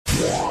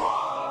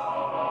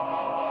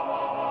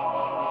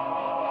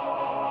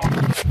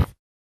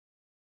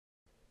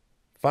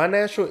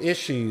Financial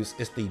issues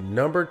is the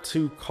number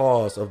 2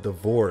 cause of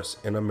divorce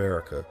in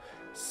America.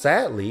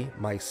 Sadly,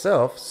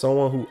 myself,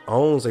 someone who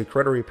owns a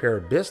credit repair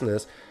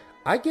business,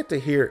 I get to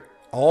hear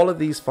all of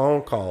these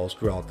phone calls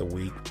throughout the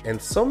week,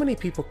 and so many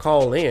people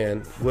call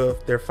in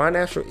with their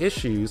financial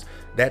issues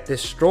that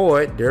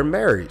destroyed their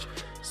marriage.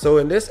 So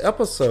in this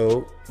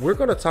episode, we're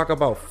going to talk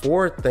about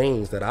 4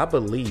 things that I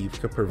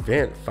believe could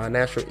prevent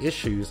financial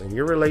issues in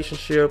your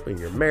relationship, in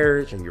your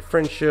marriage, in your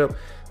friendship,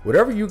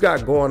 whatever you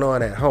got going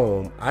on at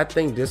home. I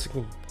think this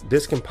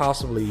can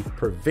possibly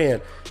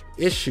prevent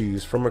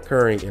issues from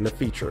occurring in the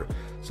future.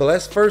 So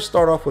let's first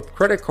start off with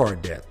credit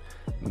card debt.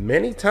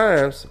 Many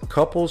times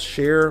couples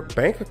share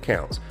bank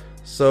accounts.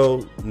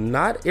 So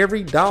not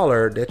every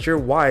dollar that your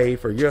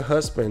wife or your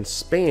husband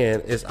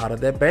spend is out of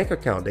that bank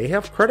account. They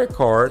have credit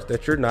cards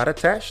that you're not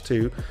attached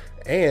to,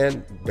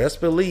 and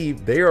best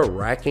believe they are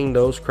racking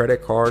those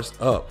credit cards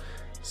up.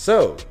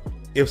 So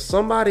if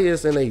somebody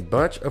is in a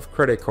bunch of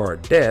credit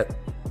card debt,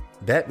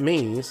 that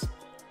means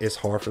it's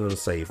hard for them to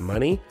save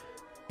money.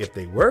 If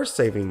they were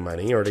saving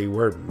money or they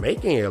were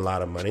making a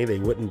lot of money, they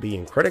wouldn't be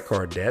in credit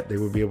card debt. They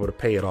would be able to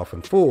pay it off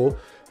in full.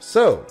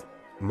 So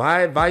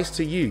my advice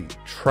to you,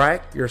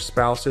 track your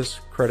spouse's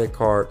credit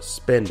card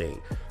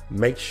spending.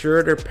 Make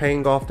sure they're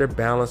paying off their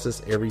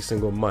balances every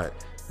single month.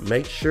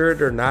 Make sure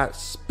they're not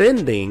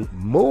spending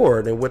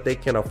more than what they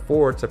can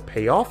afford to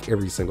pay off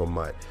every single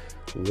month.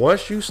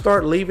 Once you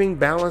start leaving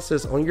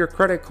balances on your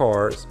credit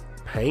cards,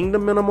 paying the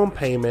minimum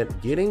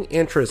payment, getting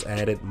interest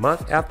added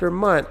month after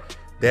month,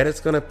 that is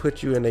going to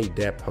put you in a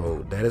debt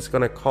hole. That is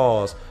going to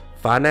cause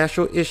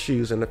financial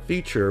issues in the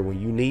future when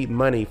you need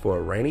money for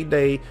a rainy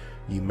day.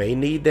 You may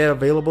need that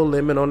available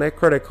limit on that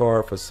credit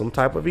card for some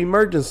type of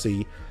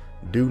emergency.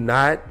 Do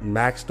not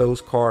max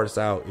those cards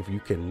out if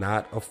you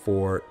cannot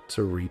afford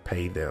to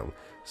repay them.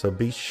 So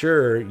be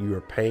sure you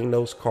are paying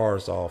those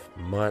cards off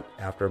month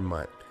after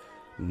month.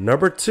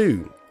 Number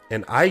 2,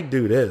 and I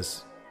do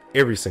this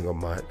every single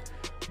month,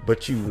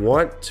 but you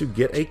want to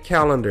get a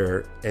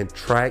calendar and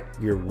track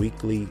your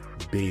weekly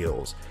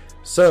bills.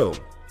 So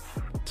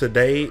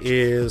today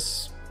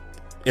is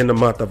in the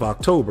month of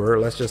October.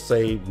 Let's just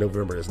say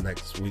November is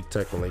next week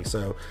technically.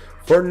 So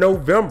for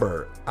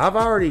November, I've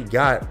already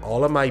got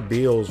all of my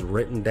bills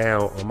written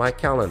down on my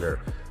calendar.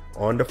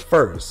 On the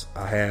 1st,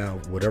 I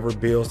have whatever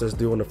bills that's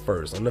due on the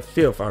 1st. On the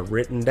 5th, I've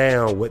written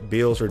down what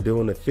bills are due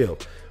on the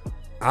 5th.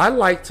 I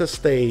like to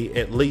stay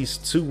at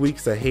least 2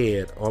 weeks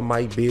ahead on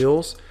my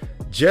bills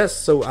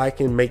just so I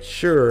can make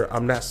sure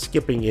I'm not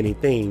skipping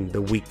anything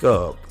the week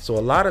of. So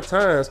a lot of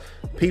times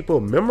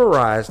people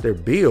memorize their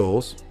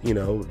bills,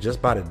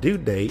 just by the due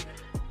date,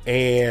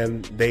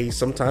 and they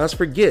sometimes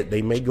forget.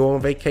 They may go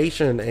on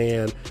vacation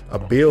and a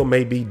bill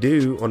may be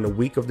due on the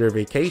week of their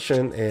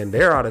vacation, and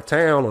they're out of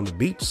town on the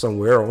beach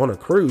somewhere or on a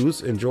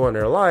cruise enjoying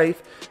their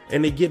life,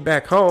 and they get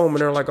back home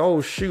and they're like,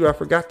 oh shoot, I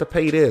forgot to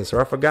pay this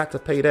or I forgot to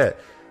pay that.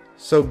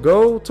 So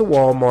go to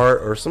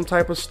Walmart or some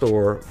type of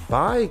store,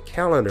 buy a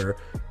calendar.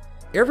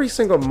 Every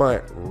single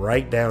month,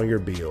 write down your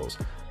bills.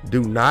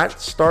 Do not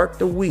start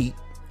the week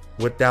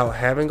without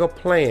having a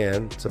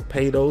plan to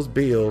pay those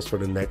bills for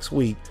the next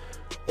week.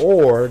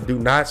 Or do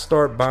not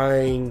start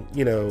buying,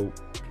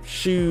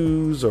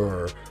 shoes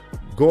or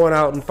going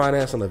out and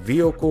financing a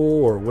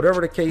vehicle or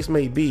whatever the case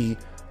may be,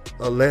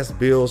 unless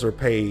bills are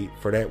paid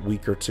for that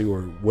week or two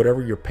or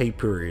whatever your pay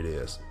period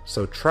is.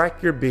 So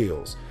track your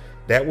bills.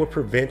 That will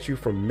prevent you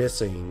from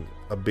missing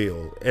a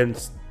bill.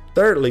 And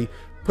thirdly,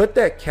 put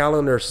that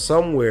calendar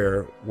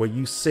somewhere where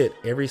you sit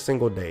every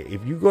single day.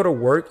 If you go to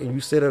work and you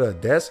sit at a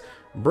desk,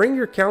 bring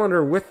your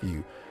calendar with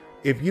you.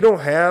 If you don't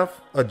have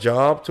a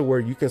job to where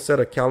you can set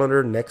a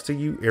calendar next to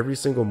you every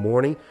single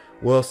morning,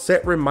 well,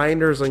 set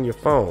reminders on your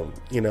phone.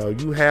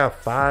 You have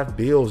 5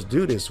 bills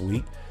due this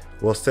week.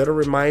 Well, set a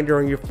reminder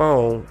on your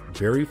phone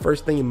very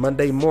first thing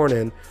Monday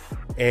morning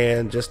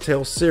and just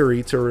tell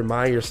Siri to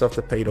remind yourself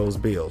to pay those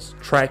bills.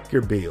 Track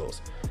your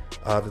bills.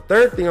 The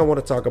third thing I want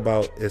to talk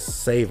about is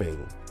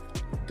saving.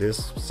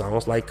 This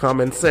sounds like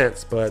common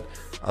sense, but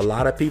a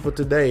lot of people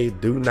today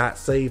do not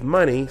save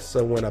money.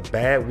 So when a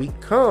bad week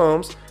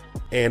comes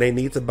and they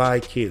need to buy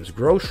kids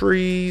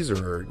groceries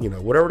or,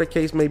 whatever the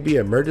case may be,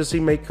 emergency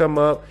may come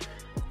up,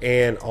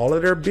 and all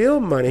of their bill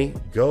money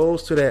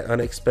goes to that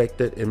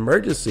unexpected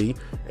emergency,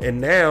 and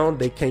now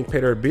they can't pay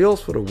their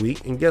bills for the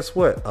week, and guess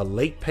what? A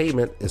late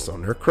payment is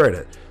on their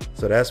credit.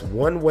 So that's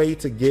one way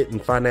to get in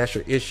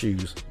financial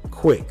issues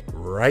quick,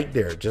 right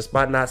there, just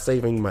by not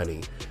saving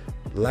money.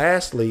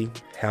 Lastly,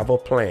 have a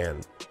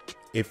plan.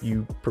 If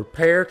you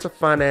prepare to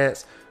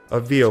finance a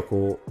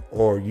vehicle,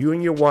 or you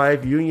and your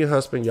wife, you and your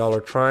husband, y'all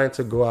are trying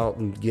to go out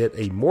and get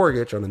a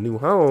mortgage on a new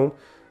home,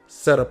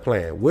 set a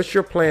plan. What's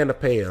your plan to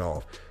pay it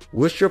off?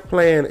 What's your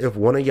plan if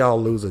one of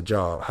y'all lose a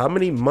job? How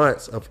many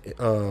months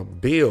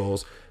of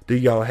bills do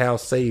y'all have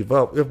saved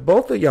up if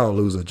both of y'all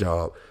lose a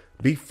job?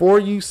 Before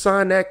you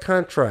sign that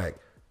contract,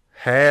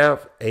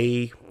 have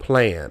a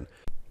plan.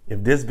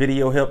 If this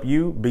video helped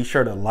you, be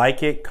sure to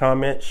like it,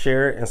 comment,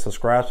 share it, and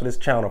subscribe to this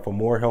channel for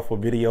more helpful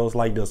videos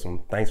like this one.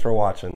 Thanks for watching.